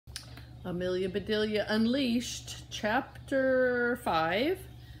Amelia Bedelia Unleashed, Chapter 5.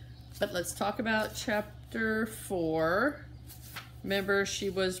 But let's talk about Chapter 4. Remember,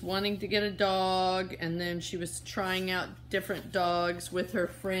 she was wanting to get a dog, and then she was trying out different dogs with her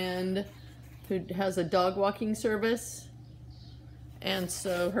friend who has a dog walking service. And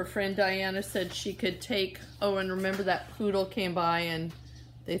so her friend Diana said she could take, oh, and remember that poodle came by and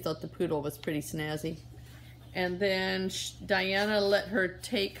they thought the poodle was pretty snazzy. And then Diana let her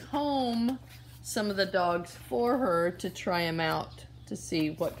take home some of the dogs for her to try them out to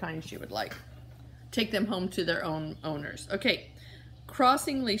see what kind she would like. Take them home to their own owners. Okay,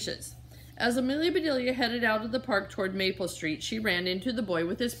 crossing leashes. As Amelia Bedelia headed out of the park toward Maple Street, she ran into the boy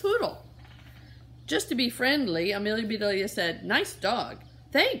with his poodle. Just to be friendly, Amelia Bedelia said, "Nice dog."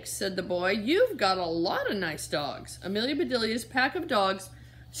 "Thanks," said the boy. "You've got a lot of nice dogs." Amelia Bedelia's pack of dogs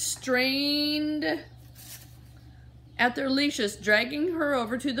strained at their leashes, dragging her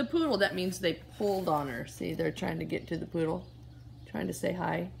over to the poodle. That means they pulled on her. See, they're trying to get to the poodle, trying to say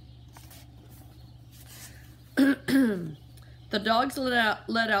hi. The dogs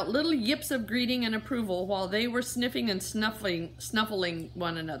let out little yips of greeting and approval while they were sniffing and snuffling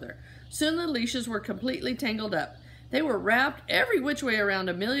one another. Soon the leashes were completely tangled up. They were wrapped every which way around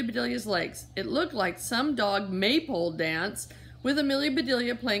Amelia Bedelia's legs. It looked like some dog maypole dance with Amelia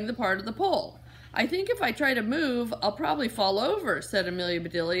Bedelia playing the part of the pole. "I think if I try to move, I'll probably fall over," said Amelia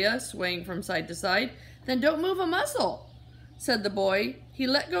Bedelia, swaying from side to side. "Then don't move a muscle," said the boy. He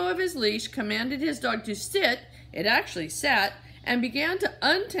let go of his leash, commanded his dog to sit. It actually sat, and began to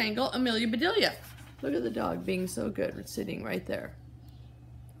untangle Amelia Bedelia. Look at the dog being so good, sitting right there.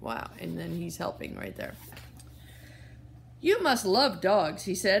 Wow, and then he's helping right there. "You must love dogs,"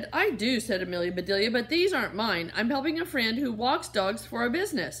 he said. "I do," said Amelia Bedelia, "but these aren't mine. I'm helping a friend who walks dogs for a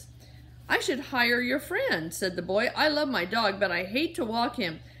business." "I should hire your friend," said the boy. "I love my dog, but I hate to walk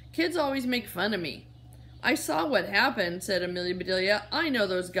him. Kids always make fun of me." "I saw what happened," said Amelia Bedelia. "I know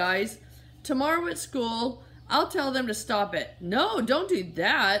those guys. Tomorrow at school, I'll tell them to stop it." "No, don't do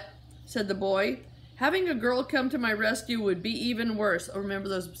that," said the boy. "Having a girl come to my rescue would be even worse." Oh, remember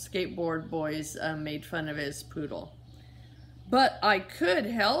those skateboard boys made fun of his poodle. "But I could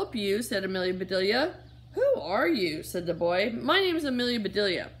help you," said Amelia Bedelia. "Who are you?" said the boy. "My name's Amelia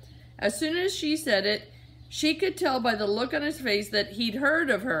Bedelia." As soon as she said it, she could tell by the look on his face that he'd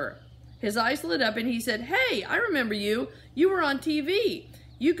heard of her. His eyes lit up and he said, "Hey, I remember you. You were on TV.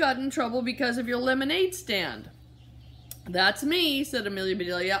 You got in trouble because of your lemonade stand." "That's me," said Amelia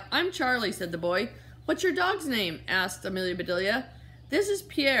Bedelia. "I'm Charlie," said the boy. "What's your dog's name?" asked Amelia Bedelia. "This is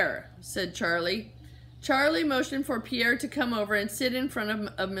Pierre," said Charlie. Charlie motioned for Pierre to come over and sit in front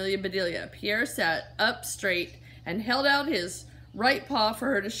of Amelia Bedelia. Pierre sat up straight and held out his right paw for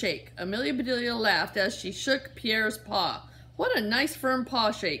her to shake. Amelia Bedelia laughed as she shook Pierre's paw. "What a nice firm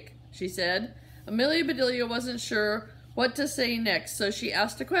paw shake," she said. Amelia Bedelia wasn't sure what to say next, so she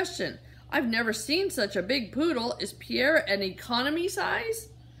asked a question. "I've never seen such a big poodle. Is Pierre an economy size?"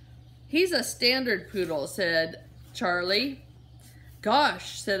 "He's a standard poodle," said Charlie.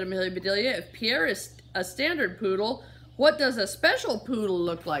 "Gosh," said Amelia Bedelia, "if Pierre is a standard poodle, what does a special poodle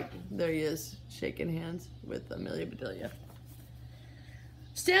look like?" There he is, shaking hands with Amelia Bedelia.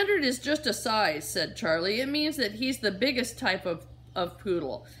 "Standard is just a size," said Charlie. "It means that he's the biggest type of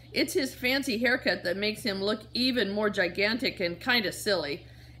poodle. It's his fancy haircut that makes him look even more gigantic and kind of silly.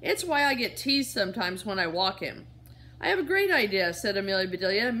 It's why I get teased sometimes when I walk him." "I have a great idea," said Amelia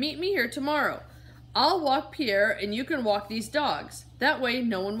Bedelia. "Meet me here tomorrow. I'll walk Pierre and you can walk these dogs. That way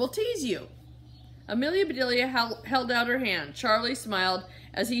no one will tease you." Amelia Bedelia held out her hand. Charlie smiled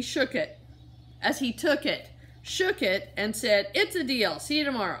as he took it, shook it, and said, "It's a deal. See you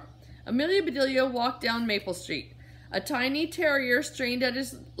tomorrow." Amelia Bedelia walked down Maple Street. A tiny terrier strained at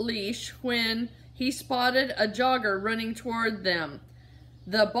his leash when he spotted a jogger running toward them.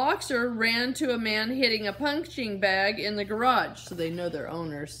 The boxer ran to a man hitting a punching bag in the garage. So they know their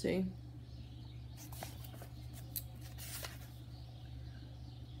owners, see?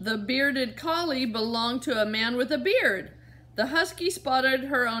 The bearded collie belonged to a man with a beard. The husky spotted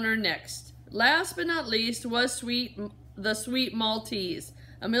her owner next. Last but not least was the sweet Maltese.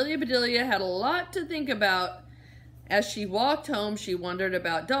 Amelia Bedelia had a lot to think about. As she walked home, she wondered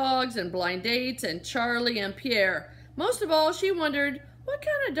about dogs and blind dates and Charlie and Pierre. Most of all, she wondered what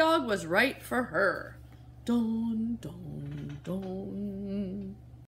kind of dog was right for her. Dun, dun, dun.